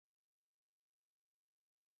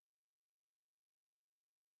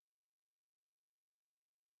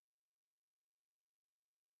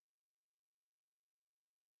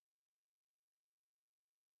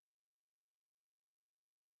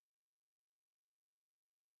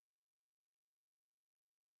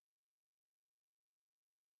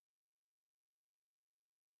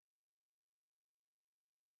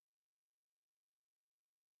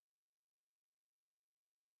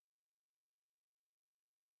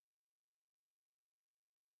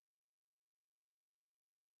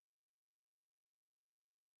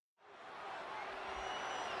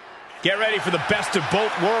Get ready for the best of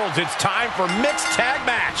both worlds. It's time for mixed tag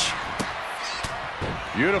match.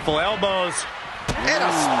 Beautiful elbows. And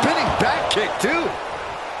a spinning back kick, too.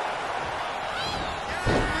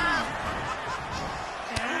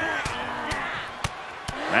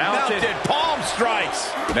 Mounted palm strikes.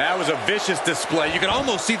 That was a vicious display. You can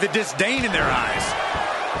almost see the disdain in their eyes.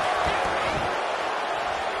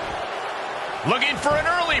 Looking for an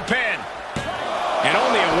early pin. And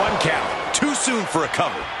only a 1 count. Too soon for a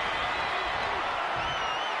cover.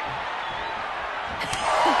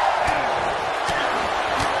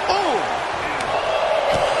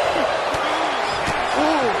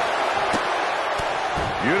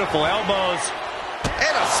 Beautiful elbows.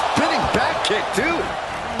 And a spinning back kick, too.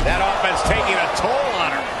 That offense taking a toll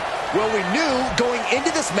on her. Well, we knew going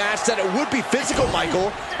into this match that it would be physical,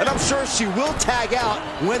 Michael, and I'm sure she will tag out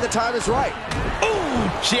when the time is right. Ooh,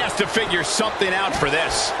 she has to figure something out for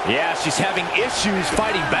this. Yeah, she's having issues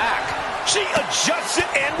fighting back. She adjusts it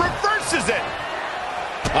and reverses it.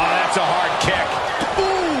 Oh, that's a hard kick.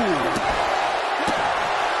 Ooh.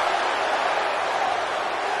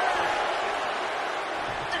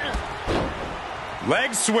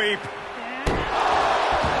 Leg sweep.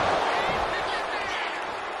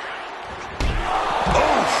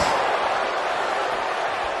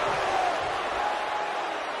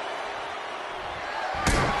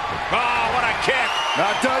 Oh, what a kick.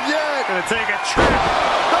 Not done yet. Gonna take a trip.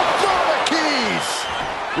 The Brahma keys.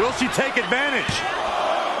 Will she take advantage?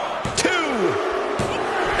 2.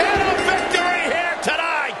 And a victory here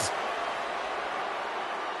tonight.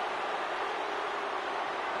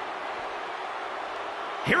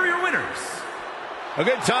 Here are your winners. A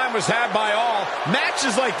good time was had by all.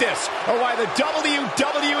 Matches like this are why the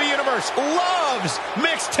WWE Universe loves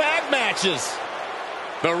mixed tag matches.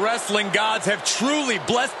 The wrestling gods have truly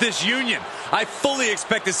blessed this union. I fully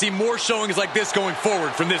expect to see more showings like this going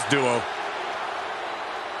forward from this duo.